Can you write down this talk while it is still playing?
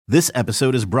This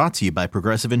episode is brought to you by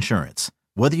Progressive Insurance.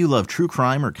 Whether you love true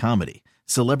crime or comedy,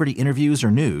 celebrity interviews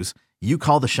or news, you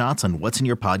call the shots on what's in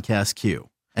your podcast queue.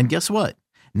 And guess what?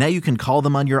 Now you can call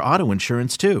them on your auto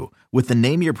insurance too with the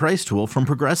Name Your Price tool from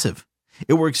Progressive.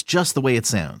 It works just the way it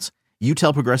sounds. You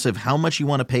tell Progressive how much you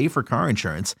want to pay for car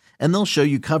insurance, and they'll show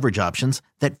you coverage options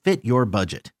that fit your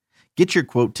budget. Get your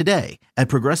quote today at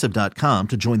Progressive.com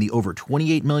to join the over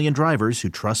 28 million drivers who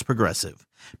trust Progressive.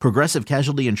 Progressive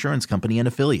Casualty Insurance Company and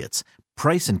Affiliates.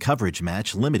 Price and coverage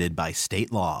match limited by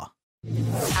state law.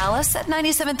 Alice at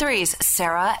 97.3's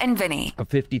Sarah and Vinny. A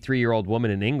 53-year-old woman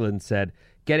in England said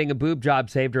getting a boob job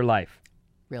saved her life.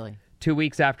 Really? 2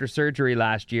 weeks after surgery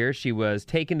last year, she was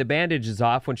taking the bandages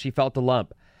off when she felt a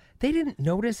lump. They didn't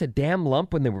notice a damn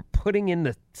lump when they were putting in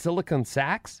the silicone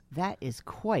sacks? That is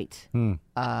quite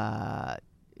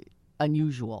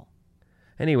unusual.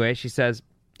 Anyway, she says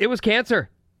it was cancer,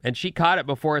 and she caught it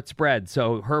before it spread,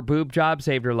 so her boob job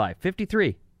saved her life.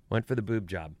 53 went for the boob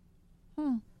job.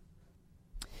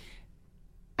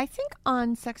 I think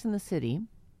on Sex and the City,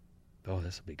 Oh,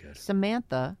 this will be good.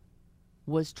 Samantha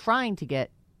was trying to get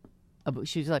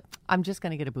she was like, I'm just going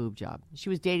to get a boob job. She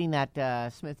was dating that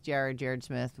Jared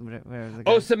Smith. Whatever the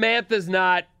guy. Oh, Samantha's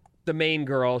not the main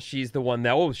girl. She's the one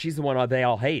she's the one they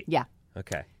all hate. Yeah.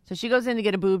 Okay. So she goes in to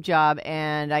get a boob job,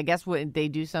 and I guess they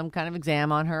do some kind of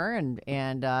exam on her,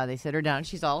 and they sit her down.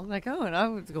 She's all like, oh, and I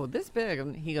would go this big.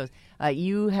 And he goes,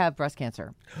 you have breast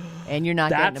cancer, and you're not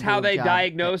getting a boob job. That's how they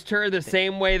diagnosed her, the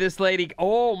same way this lady.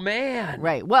 Oh, man.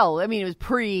 Right. Well, I mean, it was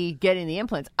pre-getting the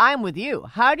implants. I'm with you.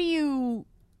 How do you...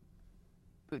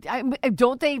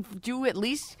 don't they do at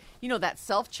least, that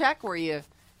self-check where you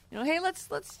hey, let's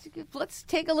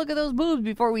take a look at those boobs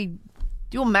before we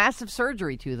do a massive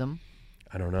surgery to them?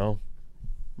 I don't know.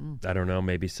 I don't know.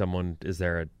 Maybe is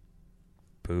there a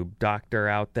boob doctor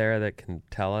out there that can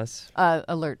tell us?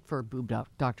 Alert for boob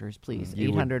doctors, please.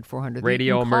 800-400.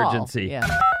 Radio emergency. Yeah.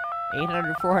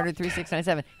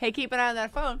 800-400-3697. Hey, keep an eye on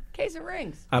that phone in case it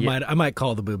rings. I might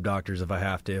call the boob doctors if I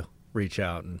have to. Reach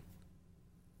out and...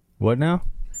 What now?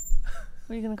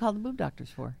 What are you going to call the boob doctors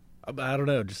for? I don't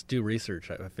know. Just do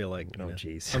research. I feel like... Oh,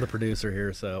 jeez. I'm the producer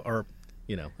here, or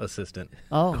assistant.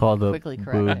 Oh, call the quickly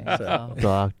correct me.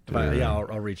 doctor. Yeah,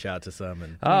 I'll reach out to some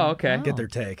and okay. get their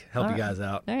take. Help you guys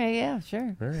out. All right, yeah,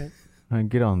 sure. All right.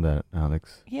 Get on that,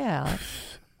 Alex. Yeah,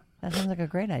 that sounds like a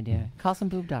great idea. Call some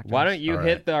boob doctors. Why don't you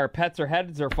hit our pets or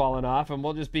heads are falling off, and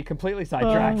we'll just be completely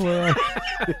sidetracked.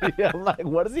 Yeah, I'm like,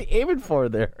 what is he aiming for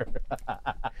there?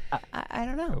 I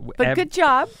don't know. But good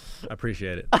job. I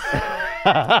appreciate it.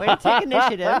 Way to take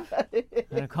initiative. I'm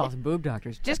going to call some boob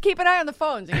doctors. Just keep an eye on the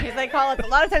phones in case they call us. A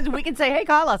lot of times we can say, hey,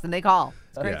 call us, and they call.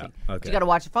 It's crazy. Yeah, okay. But you got to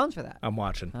watch the phones for that. I'm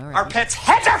watching. All right. Our pets'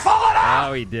 heads are falling off!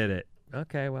 Oh, he did it.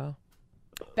 Okay, well.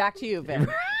 Back to you, Vin.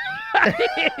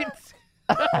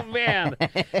 Oh, man.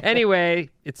 Anyway,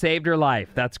 it saved her life.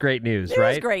 That's great news,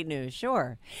 right? It is great news,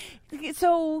 sure.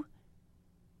 So,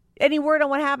 any word on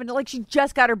what happened? Like, she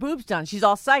just got her boobs done. She's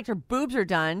all psyched. Her boobs are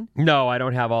done. No, I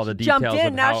don't have all the details Jumped in.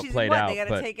 of Now how she's it played what? out. They got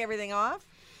to take everything off?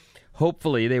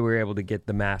 Hopefully, they were able to get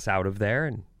the mass out of there,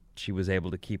 and she was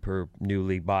able to keep her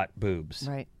newly bought boobs.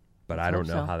 Right. But I don't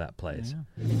know how that plays.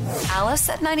 Yeah. Alice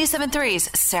at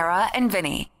 97.3's Sarah and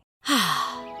Vinny.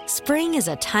 Spring is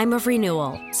a time of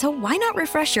renewal, so why not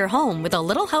refresh your home with a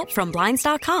little help from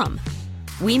Blinds.com?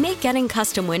 We make getting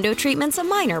custom window treatments a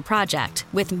minor project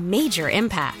with major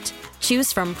impact.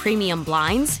 Choose from premium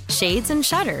blinds, shades, and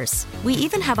shutters. We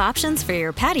even have options for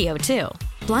your patio, too.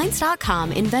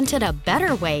 Blinds.com invented a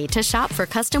better way to shop for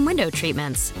custom window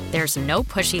treatments. There's no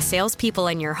pushy salespeople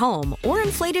in your home or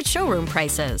inflated showroom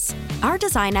prices. Our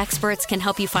design experts can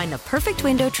help you find the perfect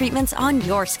window treatments on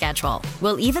your schedule.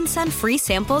 We'll even send free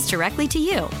samples directly to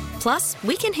you. Plus,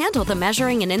 we can handle the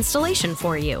measuring and installation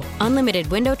for you. Unlimited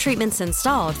window treatments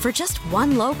installed for just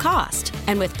one low cost.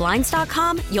 And with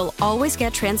Blinds.com, you'll always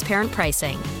get transparent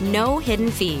pricing. No hidden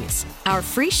fees. Our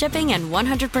free shipping and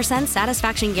 100%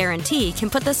 satisfaction guarantee can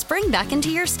put the spring back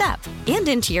into your step and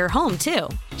into your home, too.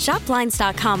 Shop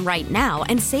Blinds.com right now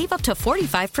and save up to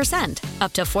 45%.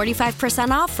 Up to 45%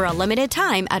 off for a limited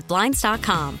time at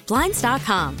Blinds.com.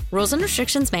 Blinds.com. Rules and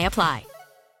restrictions may apply.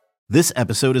 This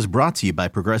episode is brought to you by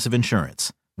Progressive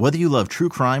Insurance. Whether you love true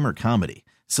crime or comedy,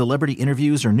 celebrity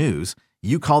interviews or news,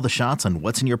 you call the shots on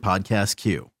what's in your podcast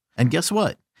queue. And guess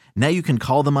what? Now you can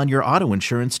call them on your auto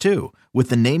insurance too with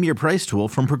the Name Your Price tool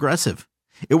from Progressive.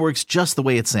 It works just the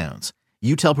way it sounds.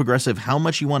 You tell Progressive how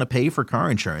much you want to pay for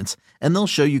car insurance, and they'll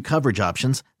show you coverage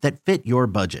options that fit your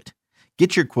budget.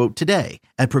 Get your quote today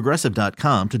at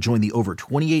Progressive.com to join the over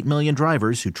 28 million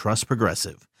drivers who trust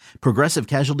Progressive. Progressive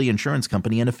Casualty Insurance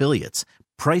Company and Affiliates.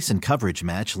 Price and coverage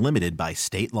match limited by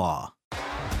state law.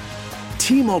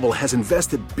 T-Mobile has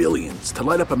invested billions to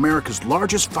light up America's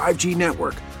largest 5G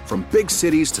network, from big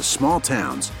cities to small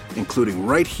towns, including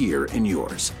right here in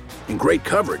yours. And great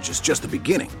coverage is just the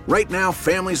beginning. Right now,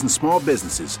 families and small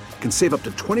businesses can save up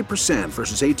to 20%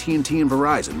 versus AT&T and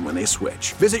Verizon when they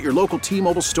switch. Visit your local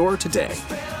T-Mobile store today.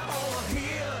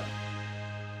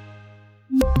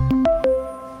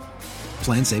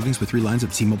 Plan savings with 3 lines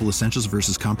of T-Mobile Essentials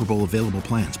versus comparable available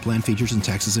plans. Plan features and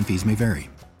taxes and fees may vary.